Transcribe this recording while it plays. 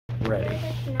ready.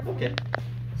 Okay.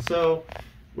 So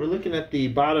we're looking at the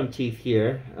bottom teeth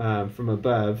here from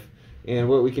above. And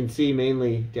what we can see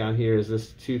mainly down here is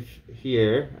this tooth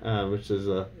here, which is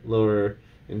a lower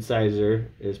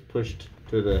incisor, is pushed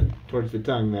to towards the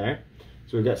tongue there.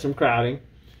 So we've got some crowding.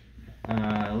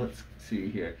 Let's see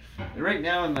here. And right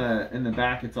now in the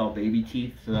back, it's all baby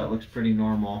teeth, so that looks pretty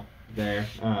normal there.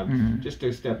 Just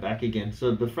to step back again.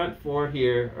 So the front 4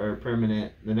 here are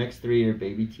permanent. The next 3 are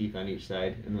baby teeth on each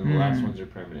side, and then the last ones are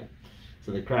permanent.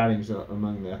 So the crowding's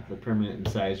among the permanent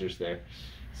incisors there.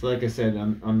 So like I said,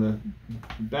 on the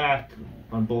back,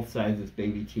 on both sides, it's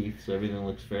baby teeth, so everything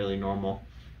looks fairly normal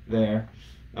there.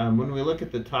 When we look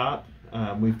at the top,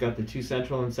 we've got the 2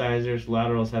 central incisors.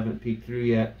 Laterals haven't peeked through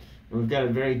yet. And we've got a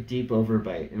very deep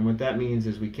overbite, and what that means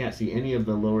is we can't see any of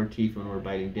the lower teeth when we're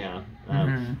biting down.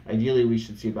 Ideally, we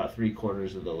should see about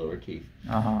 3/4 of the lower teeth.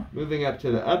 Moving up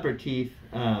to the upper teeth,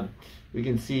 we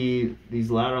can see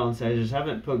these lateral incisors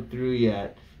haven't poked through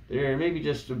yet. They're maybe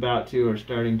just about to or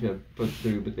starting to poke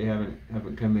through, but they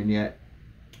haven't come in yet.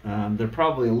 They're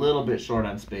probably a little bit short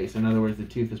on space. In other words, the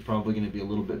tooth is probably going to be a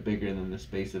little bit bigger than the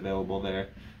space available there.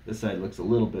 This side looks a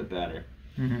little bit better.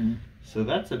 So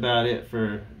that's about it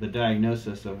for the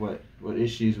diagnosis of what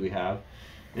issues we have.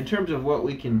 In terms of what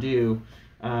we can do,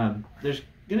 there's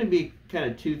going to be kind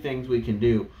of 2 things we can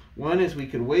do. One is we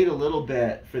could wait a little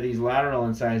bit for these lateral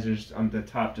incisors on the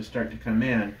top to start to come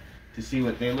in to see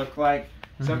what they look like.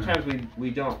 Sometimes we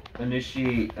don't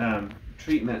initiate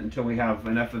treatment until we have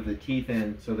enough of the teeth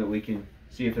in so that we can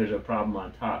see if there's a problem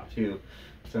on top too.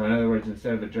 So in other words,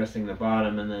 instead of addressing the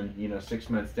bottom and then 6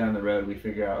 months down the road we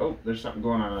figure out, oh, there's something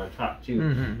going on the top too.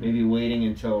 Maybe waiting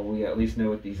until we at least know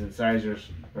what these incisors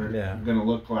are going to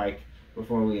look like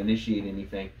before we initiate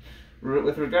anything.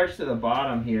 With regards to the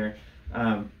bottom here,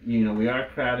 we are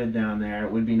crowded down there.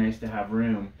 It would be nice to have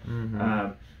room.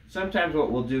 Sometimes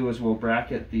what we'll do is we'll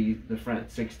bracket the front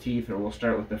 6 teeth, or we'll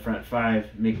start with the front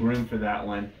 5, make room for that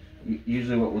one.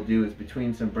 Usually what we'll do is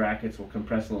between some brackets we'll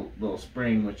compress a little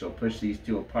spring which will push these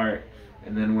 2 apart,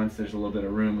 and then once there's a little bit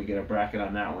of room we get a bracket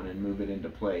on that one and move it into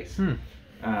place.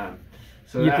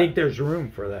 So you think there's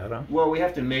room for that, huh? Well, we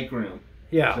have to make room.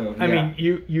 Yeah, so, I mean,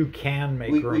 you can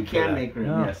make room. We can make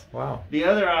room, yes. Wow. The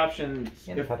other option,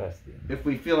 if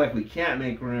we feel like we can't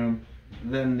make room,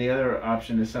 then the other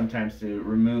option is sometimes to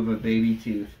remove a baby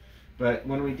tooth. But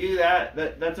when we do that,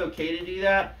 that's okay to do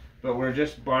that, but we're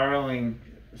just borrowing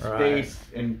space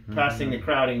and passing the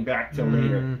crowding back to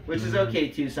later, which is okay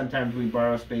too. Sometimes we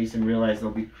borrow space and realize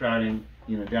there'll be crowding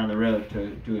down the road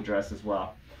to address as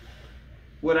well.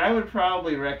 What I would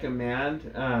probably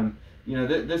recommend,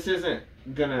 this isn't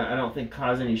gonna, I don't think,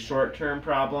 cause any short-term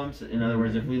problems. In other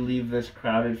words, if we leave this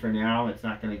crowded for now, it's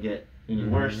not going to get any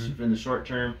worse in the short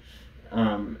term.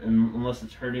 And unless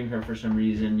it's hurting her for some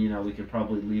reason, we could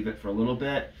probably leave it for a little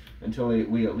bit until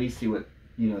we at least see what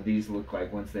these look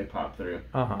like once they pop through.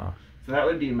 So that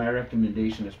would be my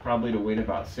recommendation, is probably to wait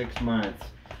about 6 months,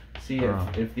 see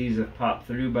if these have popped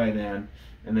through by then,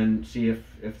 and then see if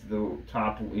the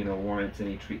top warrants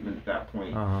any treatment at that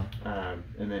point.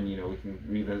 And then we can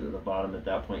revisit the bottom at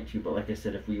that point too. But like I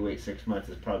said, if we wait 6 months,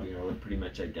 it's probably going to look pretty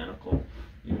much identical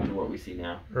to what we see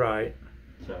now. Right.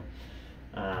 So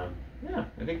yeah,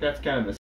 I think that's kind of the